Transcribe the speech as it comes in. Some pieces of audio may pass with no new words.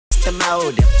the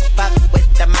motive. Fuck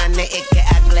with the money, it get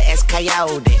ugly as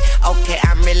coyote. Okay,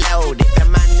 I'm reloaded. The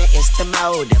money is the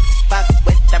motive. Fuck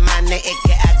with the money, it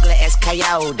get ugly as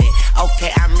coyote.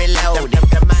 Okay, I'm reloaded.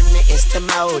 The money is the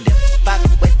motive. Fuck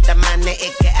with the money,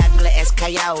 it get ugly as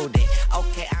coyote.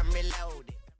 Okay, I'm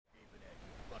reloaded.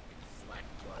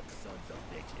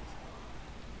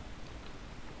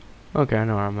 Okay, I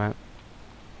know where I'm at.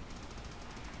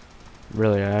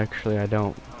 Really, actually, I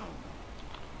don't.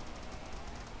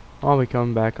 I'll be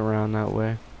coming back around that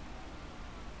way.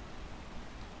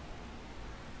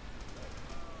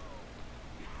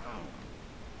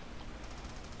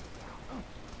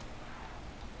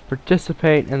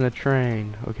 Participate in the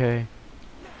train, okay?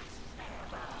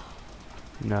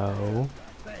 No.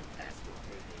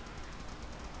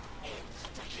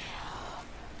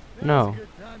 No.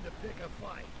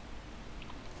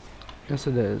 Yes,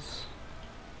 it is.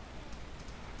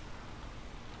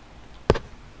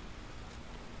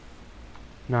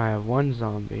 Now I have one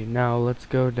zombie. Now let's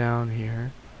go down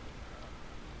here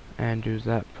and do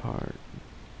that part.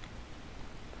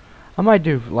 I might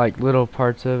do like little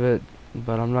parts of it,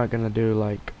 but I'm not gonna do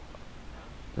like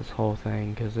this whole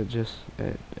thing because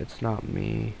it's not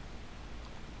me.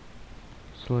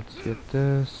 So let's get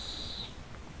this.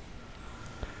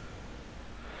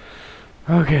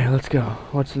 Okay, let's go.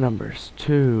 What's the numbers?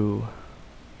 2,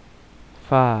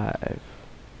 5,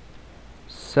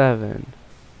 7.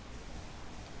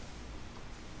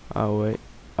 Oh wait.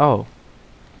 Oh,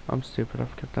 I'm stupid. I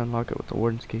forgot to unlock it with the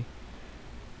warden's key.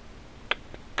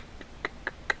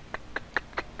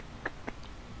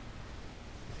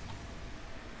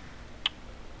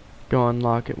 Go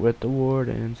unlock it with the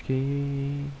warden's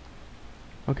key.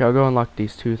 Okay, I'll go unlock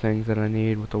these 2 things that I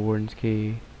need with the warden's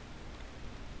key.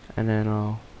 And then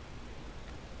I'll...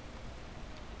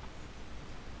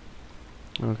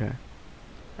 Okay.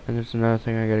 And there's another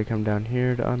thing I gotta come down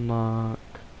here to unlock.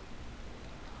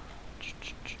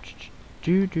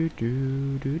 Do do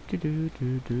do do do do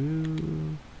do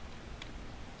do.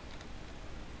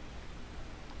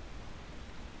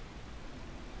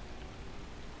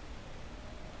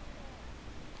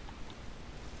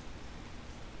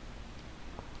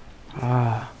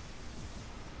 Ah,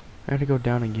 I gotta go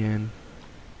down again.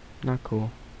 Not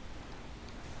cool.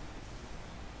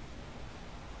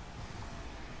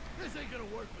 This ain't gonna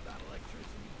work without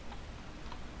electricity.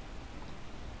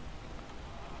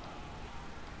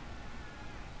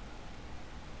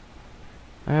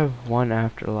 I have one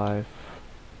afterlife.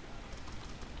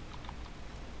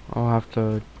 I'll have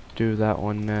to do that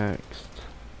one next.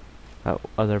 That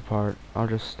other part. I'll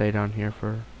just stay down here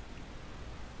for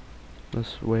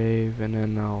this wave, and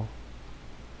then I'll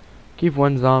keep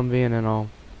one zombie, and then I'll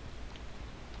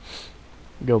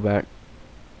go back.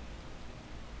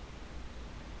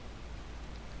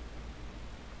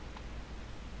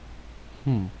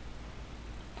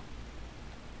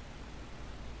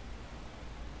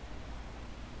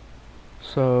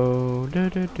 So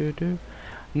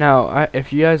now,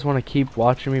 if you guys want to keep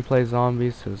watching me play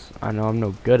zombies, because I know I'm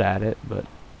no good at it, but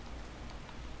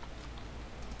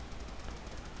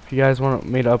if you guys want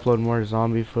me to upload more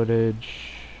zombie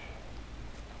footage,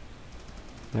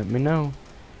 let me know.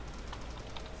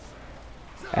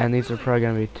 And these are probably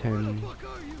gonna be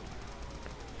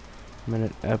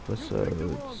 10-minute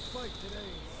episodes.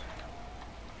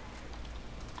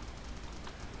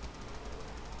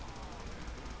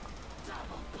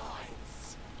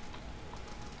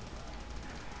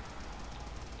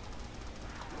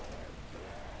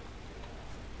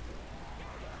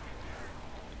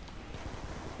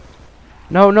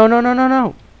 No, no, no, no, no,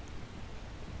 no!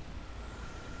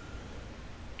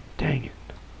 Dang it.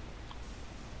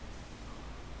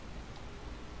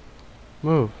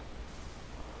 Move.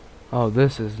 Oh,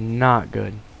 this is not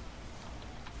good.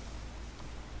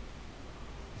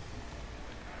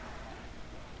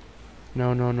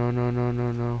 No, no, no, no, no,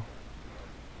 no, no.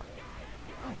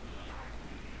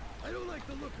 I don't like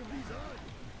the look of these eyes.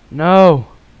 No!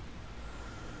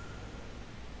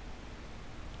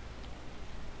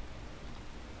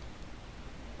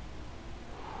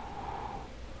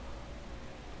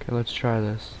 Okay, let's try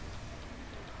this.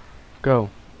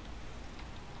 Go.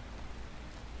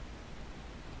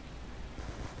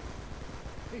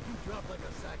 Hey, you drop like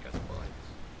a sack of spice.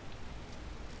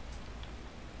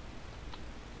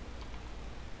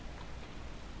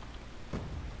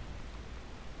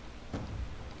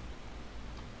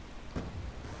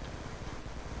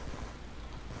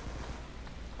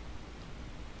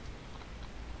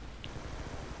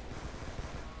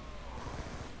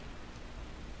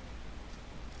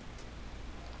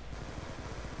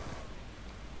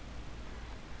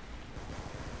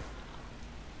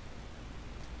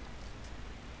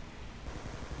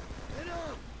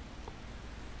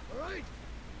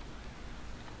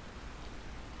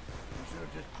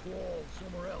 crawl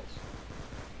somewhere else.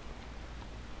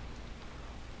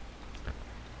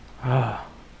 Ah.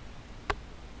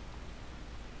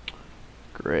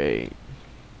 Great.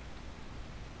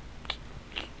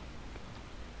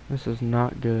 This is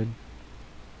not good.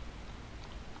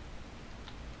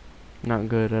 Not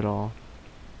good at all.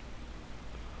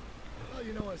 Well,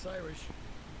 you know us Irish.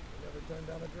 We never turn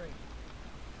down a drink.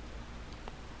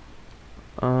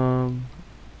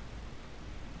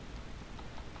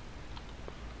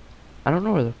 I don't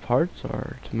know where the parts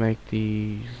are to make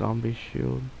the zombie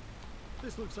shield.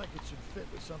 This looks like it should fit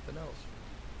with something else.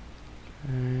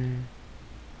 Okay.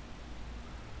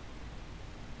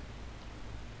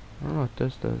 I don't know what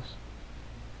this does.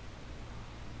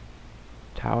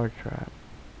 Tower trap.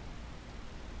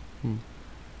 I'm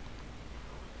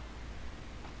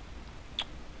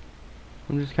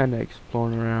just kind of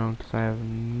exploring around because I have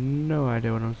no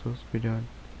idea what I'm supposed to be doing.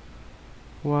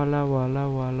 Voila, voila,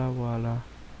 voila, voila.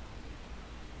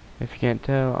 If you can't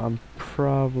tell, I'm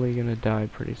probably gonna die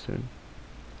pretty soon.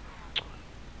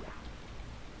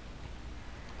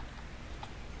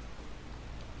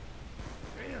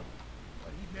 Damn,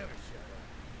 but he never shut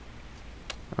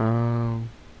up.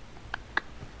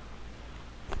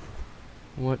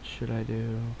 What should I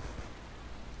do?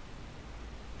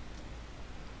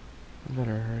 I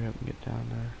better hurry up and get down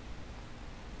there.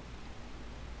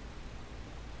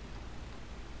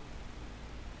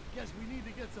 Guess we need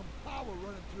to get some power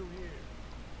running through here.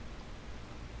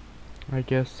 I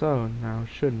guess so now,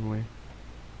 shouldn't we?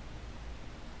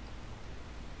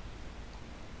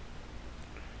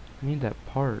 I need that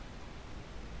part.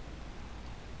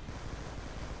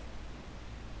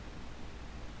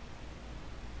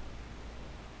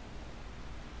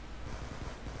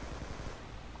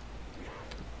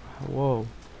 Whoa.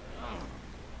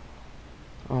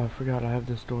 Oh, I forgot I have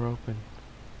this door open.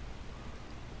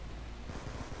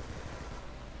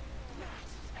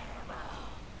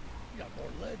 We got more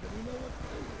lead than we know what to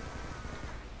do with.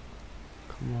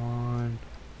 Come on.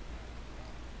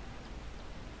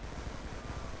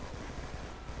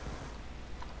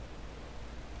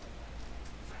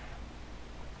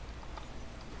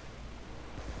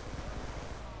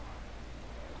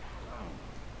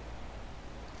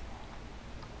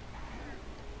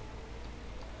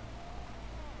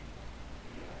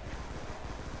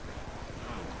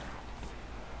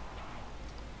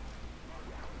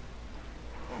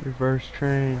 Reverse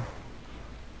train.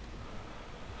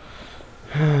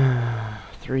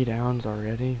 3 downs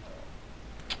already.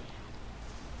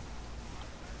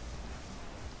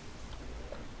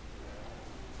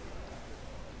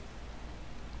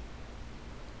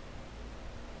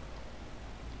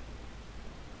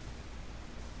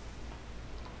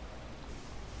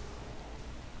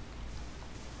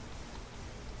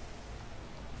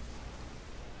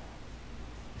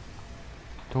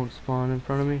 Don't spawn in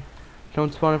front of me.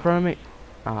 Don't spawn in front of me.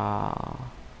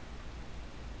 Ah.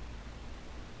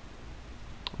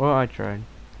 Well, I tried.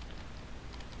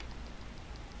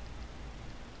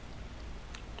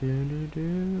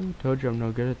 Told you I'm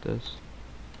no good at this.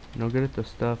 No good at this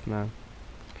stuff, man.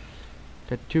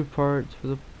 Got 2 parts for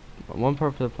the... 1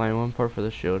 part for the plane, 1 part for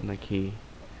the shield, and the key.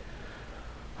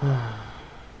 Oh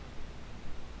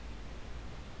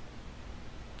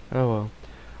well.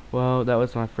 Well, that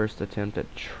was my first attempt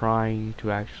at trying to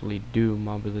actually do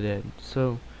Mob of the Dead.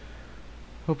 So,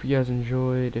 hope you guys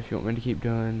enjoyed. If you want me to keep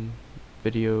doing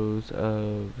videos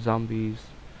of zombies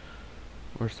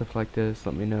or stuff like this,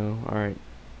 let me know. Alright.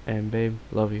 And babe,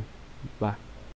 love you. Bye.